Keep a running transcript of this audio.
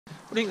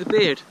What do you think of the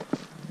beard?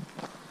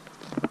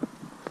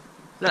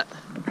 Look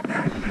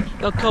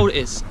how cold it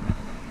is.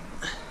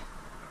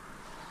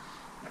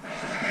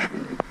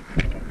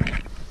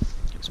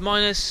 It was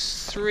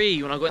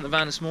 -3 when I got in the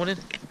van this morning.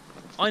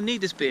 I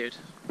need this beard.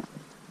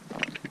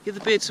 Give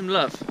the beard some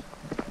love.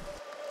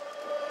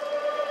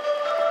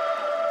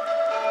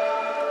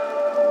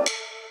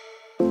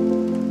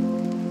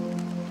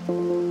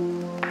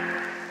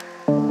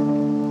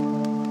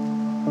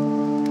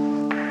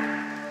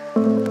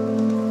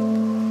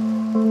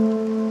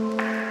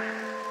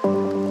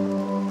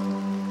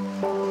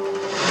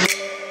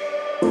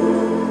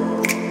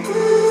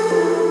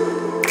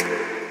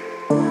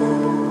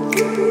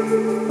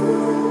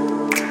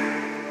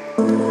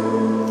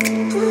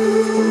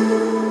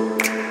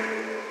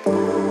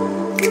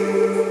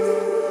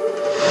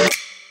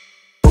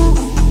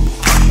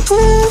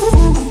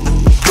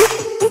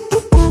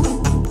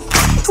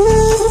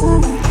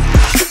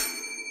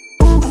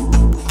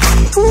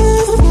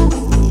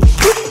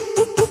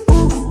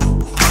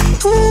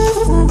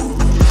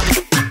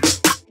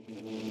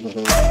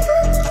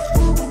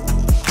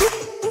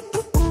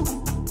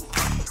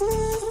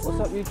 What's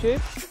up,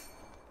 YouTube?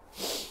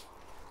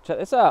 Check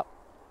this out.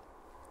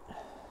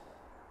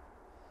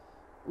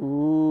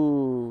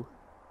 Ooh,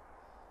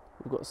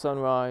 we've got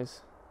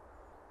sunrise.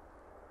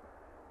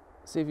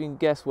 See if you can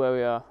guess where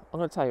we are. I'm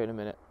going to tell you in a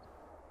minute.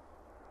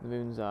 The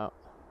moon's out.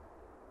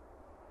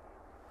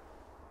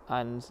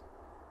 And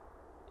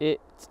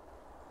it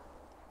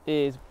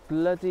is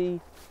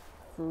bloody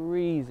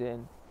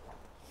freezing.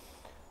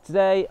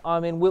 Today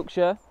I'm in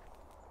Wiltshire.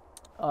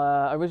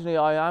 Originally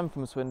I am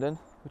from Swindon,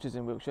 which is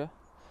in Wiltshire.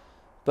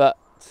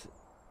 But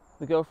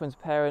the girlfriend's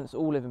parents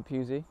all live in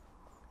Pewsey,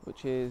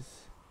 which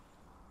is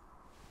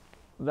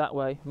that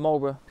way,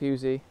 Marlborough,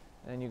 Pewsey,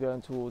 and you're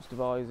going towards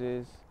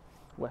Devizes,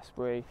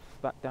 Westbury,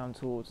 back down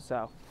towards the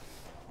south.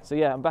 So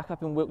yeah, I'm back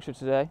up in Wiltshire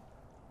today,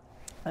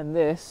 and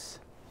this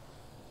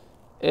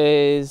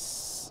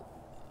is,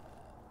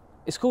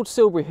 it's called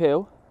Silbury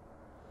Hill,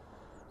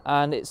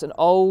 and it's an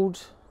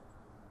old,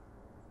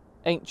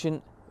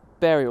 ancient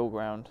burial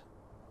ground,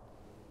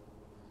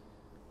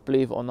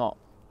 believe it or not.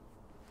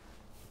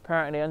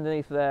 Apparently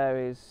underneath there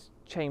is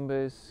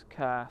chambers,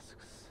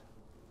 casks,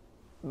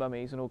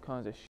 mummies and all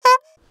kinds of shit.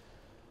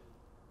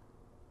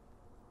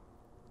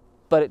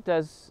 But it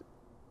does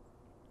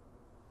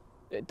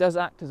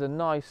act as a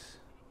nice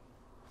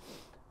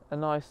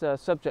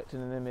subject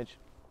in an image.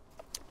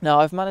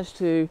 Now I've managed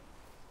to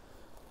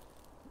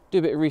do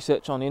a bit of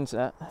research on the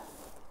internet.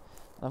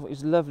 I've got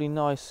this lovely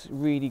nice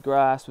reedy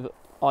grass with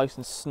ice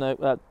and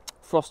snow,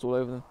 frost all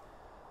over them.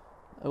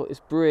 I've got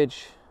this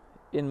bridge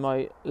in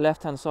my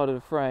left hand side of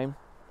the frame,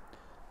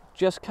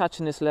 just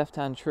catching this left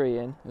hand tree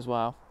in as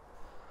well,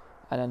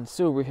 and then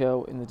Silbury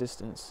Hill in the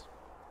distance.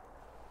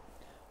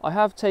 I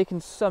have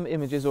taken some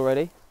images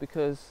already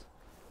because,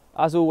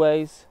 as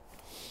always,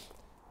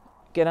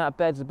 getting out of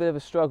bed is a bit of a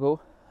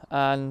struggle,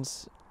 and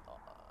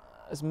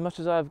as much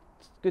as I have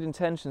good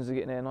intentions of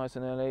getting here nice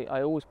and early,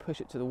 I always push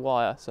it to the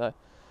wire. So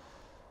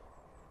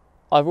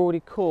I've already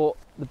caught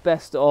the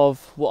best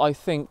of what I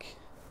think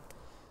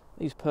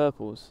these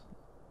purples,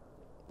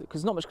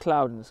 because there's not much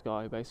cloud in the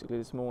sky basically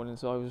this morning,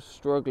 so I was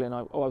struggling.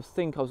 I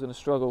think I was going to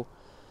struggle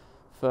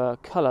for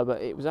colour,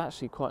 but it was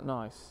actually quite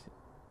nice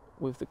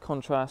with the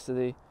contrast of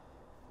the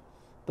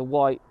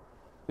white,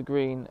 the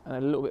green, and a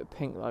little bit of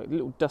pink, like a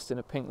little dusting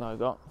of pink that I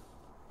got.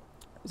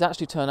 It's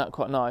actually turned out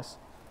quite nice.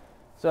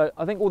 So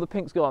I think all the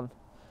pink's gone,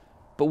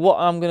 but what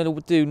I'm going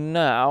to do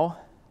now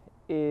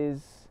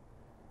is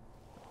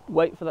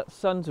wait for that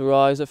sun to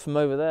rise up from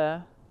over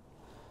there,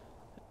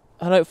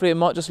 and hopefully it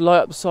might just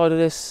light up the side of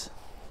this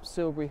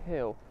Silbury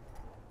Hill.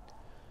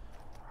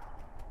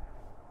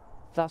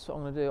 That's what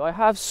I'm going to do. I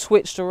have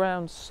switched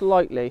around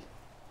slightly.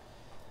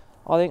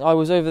 I think I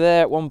was over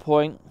there at one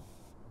point,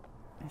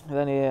 and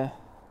then here,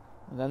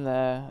 and then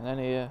there, and then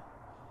here,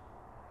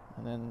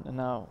 and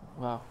now,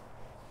 wow,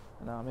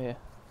 and now I'm here,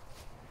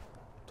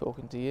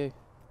 talking to you.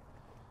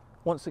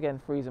 Once again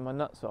freezing my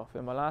nuts off.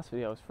 In my last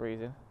video I was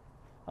freezing,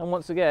 and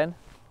once again,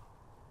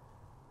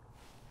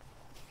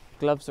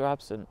 gloves are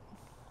absent.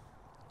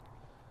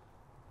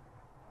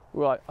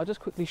 Right, I'll just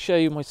quickly show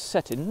you my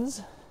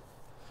settings.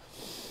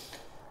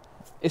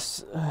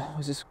 It's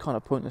just kind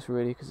of pointless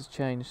really because it's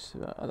changed.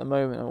 At the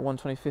moment I'm at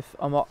 125th.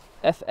 I'm at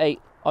f8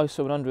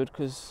 ISO 100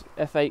 because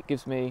f8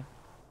 gives me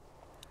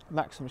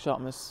maximum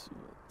sharpness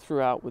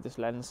throughout with this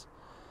lens.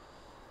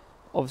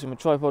 Obviously my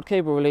tripod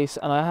cable release,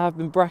 and I have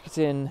been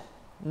bracketing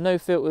no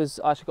filters.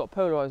 I actually got a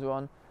polarizer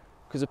on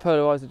because the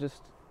polarizer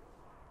just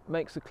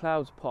makes the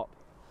clouds pop.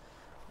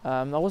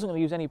 I wasn't going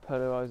to use any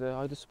polarizer.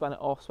 I just spun it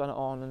off, spun it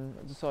on, and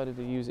I decided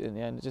to use it in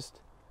the end. It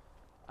just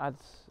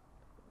adds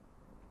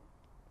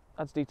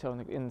detail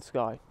in the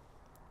sky,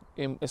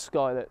 in a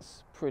sky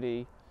that's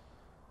pretty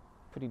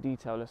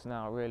detailless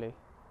now, really.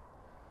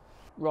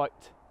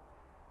 Right,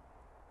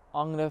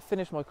 I'm going to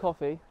finish my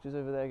coffee, which is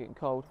over there getting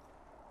cold,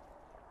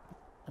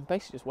 and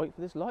basically just wait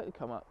for this light to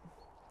come up.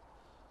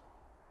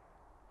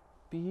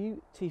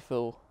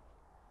 Beautiful.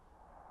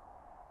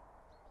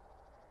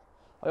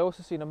 I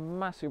also seen a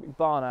massive big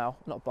barn owl,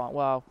 not barn,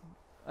 well,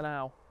 an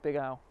owl, big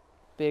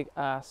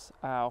ass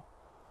owl.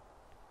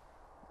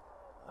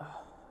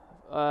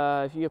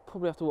 If you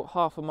probably have to walk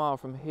half a mile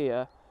from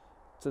here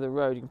to the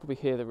road, you can probably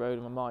hear the road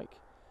on my mic.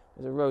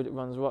 There's a road that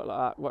runs right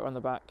like that, right around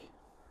the back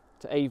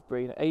to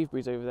Avebury. Now,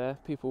 Avebury's over there.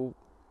 People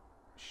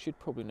should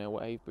probably know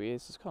what Avebury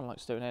is. It's kind of like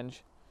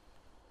Stonehenge,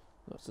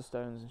 lots of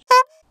stones and shit.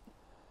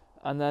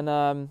 And then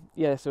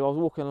yeah, so I was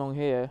walking along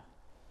here,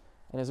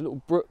 and there's a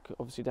little brook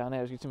obviously down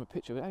there. As you can see my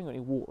picture of it, it ain't got any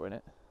water in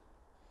it.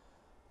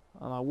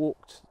 And I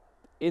walked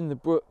in the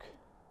brook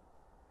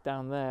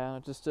down there, and I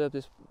disturbed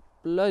this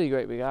bloody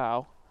great big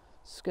owl.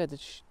 Scared me.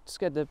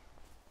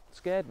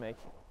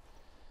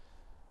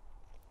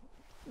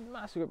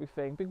 Massive great big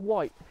thing, big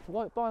white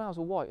barn owls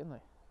are white, aren't they?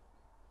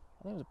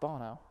 I think it was a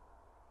barn owl.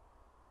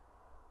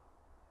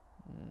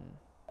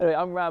 Anyway,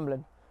 I'm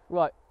rambling.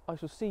 Right, I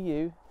shall see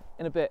you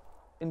in a bit.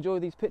 Enjoy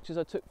these pictures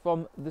I took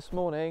from this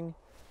morning.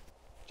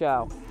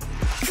 Ciao.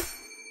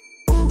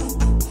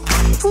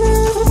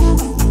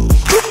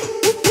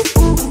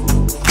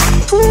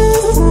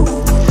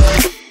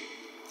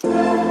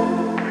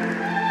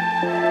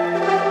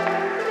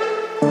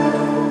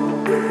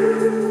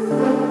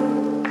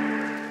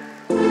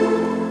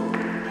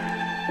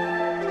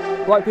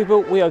 Right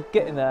people, we are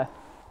getting there.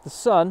 The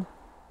sun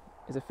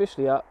is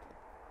officially up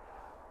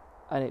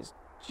and it's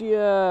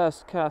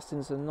just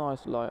casting some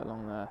nice light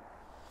along there.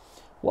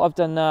 What I've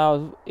done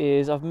now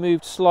is I've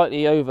moved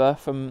slightly over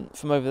from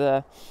over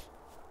there.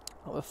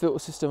 I've got a filter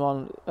system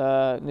on,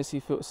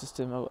 Nissi filter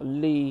system. I've got a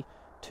Lee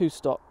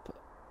 2-stop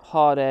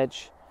hard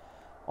edge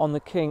on the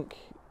kink.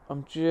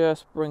 I'm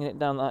just bringing it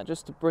down like that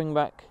just to bring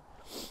back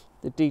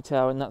the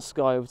detail in that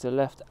sky over to the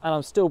left, and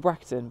I'm still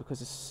bracketing because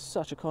it's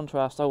such a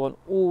contrast. I want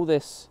all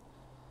this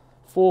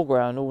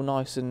foreground all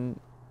nice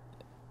and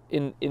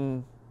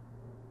in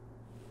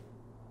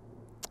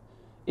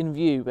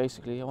view.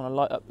 Basically, I want to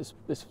light up this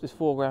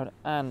foreground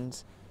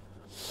and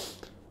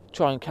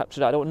try and capture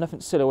that. I don't want nothing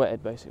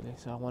silhouetted basically,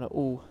 so I want it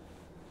all.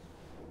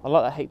 I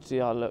like that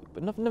HDR look,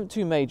 but nothing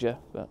too major.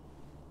 But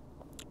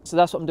so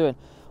that's what I'm doing.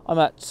 I'm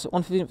at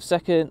 1/15th of a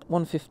second,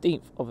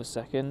 1/15th of a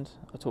second.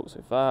 I talk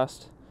so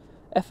fast.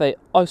 F8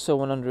 ISO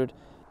 100,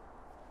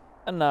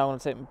 and now I'm going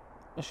to take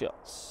my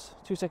shots.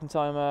 2-second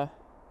timer.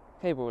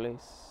 Cable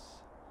release.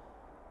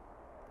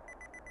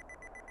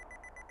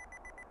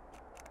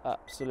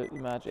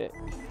 Absolutely magic.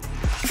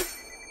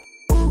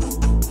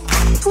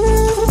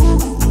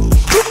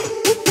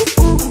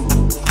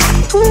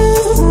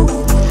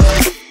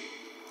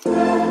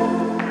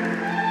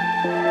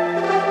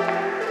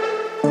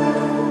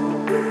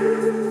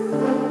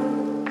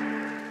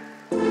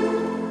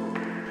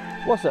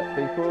 What's up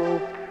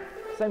people?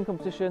 Same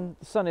competition,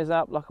 the sun is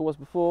out like I was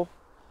before.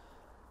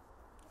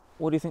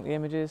 What do you think the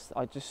image is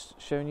I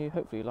just shown you?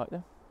 Hopefully you like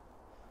them.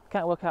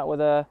 Can't work out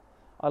whether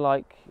I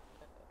like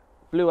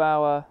blue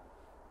hour,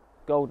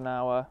 golden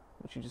hour,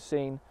 which you just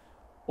seen,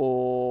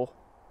 or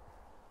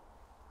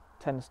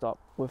 10 stop.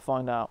 We'll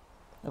find out.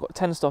 I've got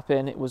 10 stop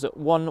in. It was at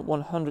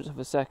 1/100th of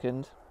a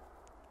second,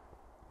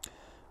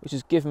 which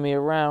has given me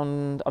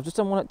around. I've just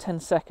done one at 10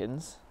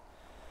 seconds,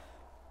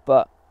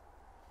 but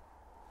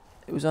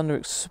it was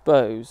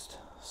underexposed.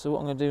 So what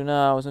I'm going to do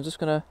now is I'm just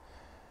going to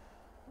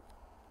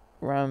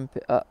ramp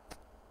it up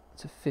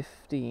to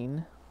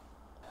 15.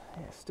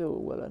 Yeah, still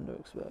well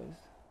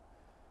underexposed.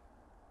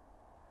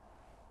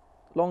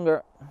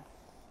 Longer, I'm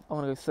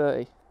going to go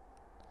 30.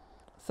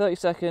 30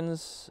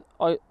 seconds,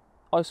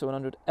 ISO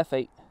 100,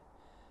 F8,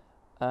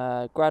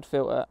 grad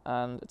filter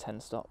and a 10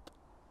 stop.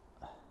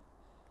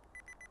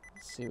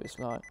 Let's see what it's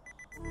like.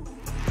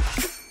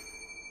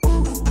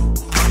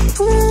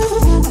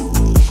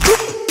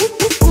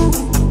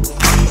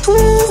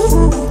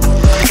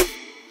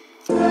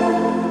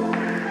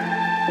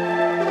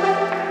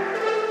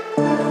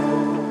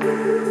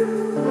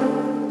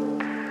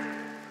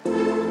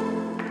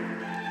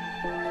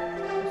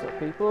 What's up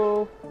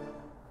people?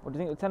 What do you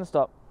think of the 10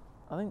 stop?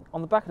 I think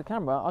on the back of the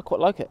camera I quite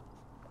like it.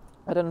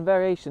 I've done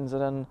variations, I've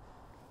done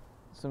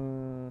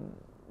some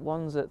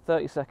ones at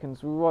 30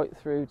 seconds right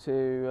through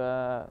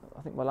to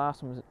I think my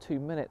last one was at 2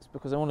 minutes,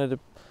 because I wanted to,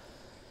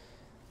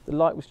 the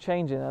light was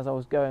changing as I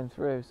was going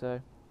through,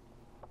 so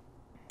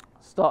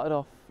started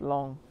off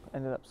long,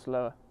 ended up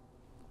slower.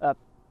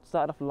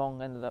 Started off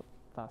long, ended up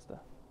faster.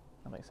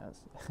 That makes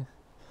sense.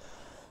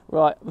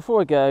 Right,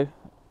 before I go,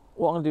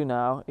 what I'm going to do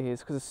now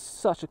is, because there's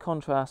such a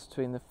contrast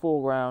between the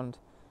foreground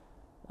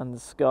and the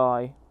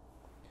sky,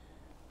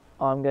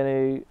 I'm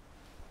going to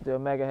do a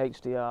mega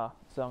HDR.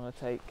 So I'm going to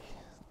take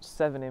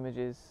 7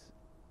 images,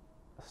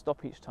 a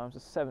stop each time, so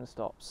 7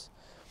 stops,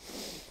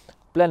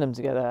 blend them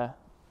together,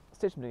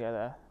 stitch them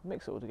together,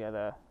 mix it all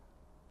together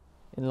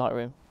in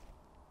Lightroom,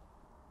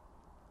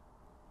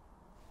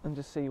 and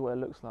just see what it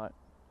looks like.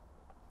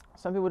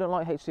 Some people don't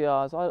like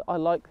HDRs. I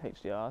like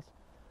HDRs.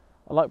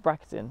 I like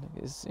bracketing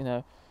because, you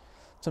know,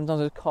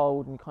 sometimes it's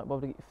cold and you can't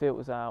bother to get your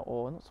filters out,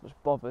 or not so much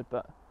bothered,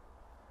 but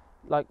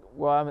like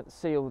where I'm at the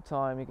sea all the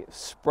time, you get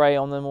spray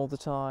on them all the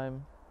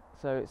time,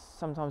 so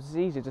sometimes it's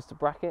easier just to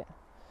bracket.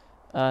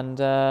 And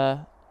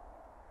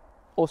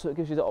or Also, it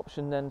gives you the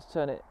option then to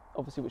turn it,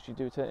 obviously, which you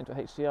do, turn it into a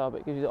HDR, but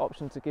it gives you the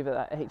option to give it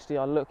that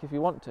HDR look if you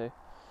want to,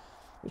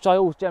 which I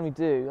always generally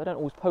do. I don't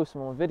always post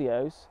them on my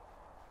videos,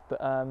 but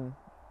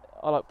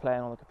I like playing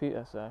on the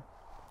computer, so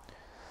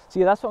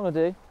yeah, that's what I'm going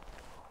to do.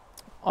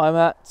 I'm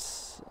at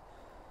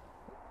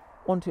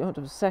 1/200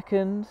 of a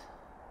second,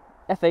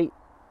 f8,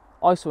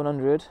 ISO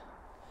 100,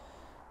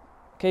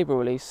 cable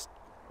release,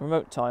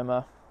 remote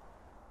timer,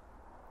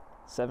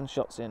 7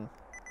 shots in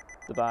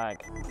the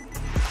bag.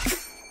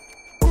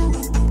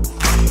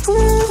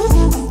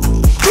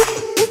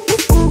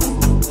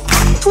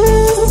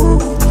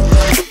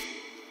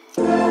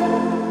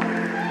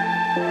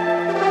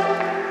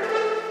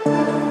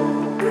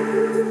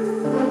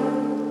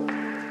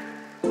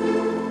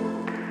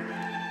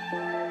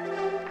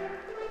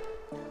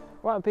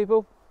 Right,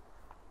 people,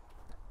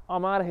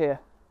 I'm out of here.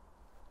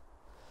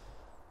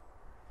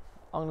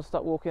 I'm going to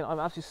start walking. I'm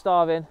absolutely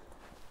starving.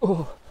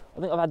 Oh, I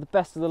think I've had the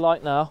best of the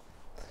light now.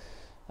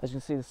 As you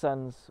can see, the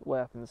sun's way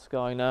up in the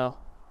sky now.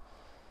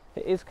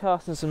 It is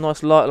casting some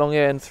nice light along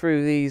here and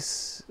through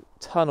these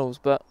tunnels,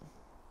 but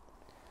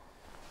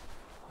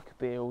I could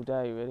be here all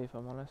day, really, if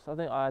I'm honest. I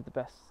think I had the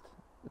best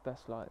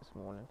light this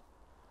morning.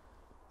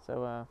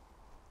 So I'm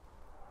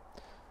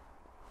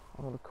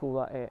going to call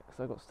that it,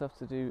 because I've got stuff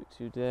to do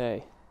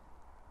today.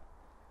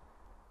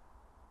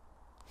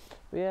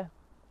 But yeah,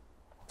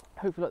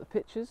 hope you like the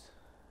pictures,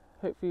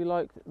 hopefully you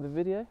liked the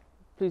video.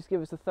 Please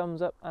give us a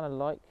thumbs up and a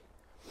like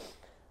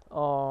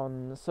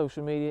on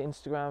social media,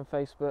 Instagram,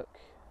 Facebook.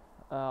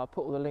 I'll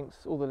put all the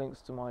links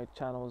to my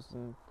channels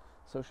and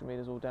social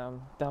medias all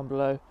down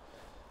below.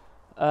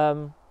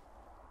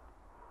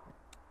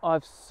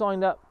 I've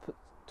signed up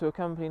to a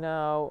company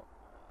now,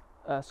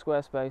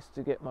 Squarespace,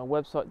 to get my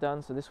website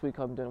done. So this week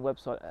I'm doing a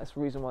website. That's the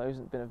reason why there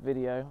hasn't been a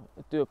video.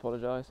 I do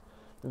apologise.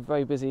 I've been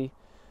very busy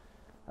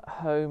at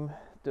home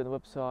doing the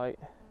website.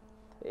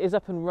 It is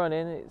up and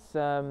running. It's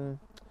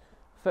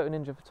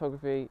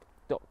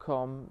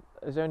photoninjaphotography.com.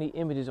 There's only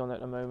images on it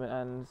at the moment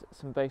and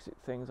some basic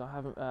things. I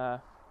haven't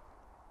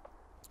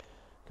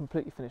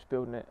completely finished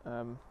building it.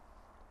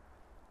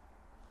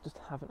 Just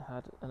haven't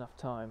had enough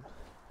time.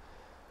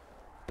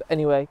 But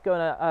anyway, go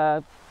and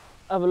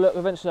have a look.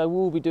 Eventually I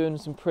will be doing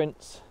some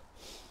prints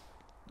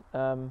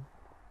in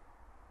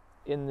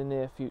the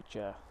near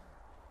future.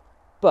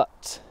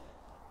 But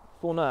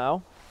for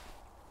now,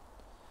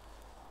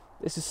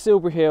 this is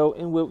Silbury Hill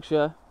in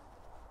Wiltshire.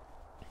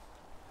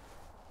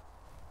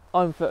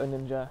 I'm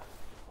Photoninja.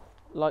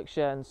 Like,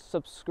 share and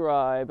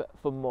subscribe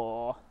for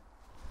more.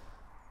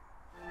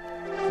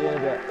 See you in a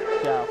bit.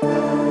 Ciao.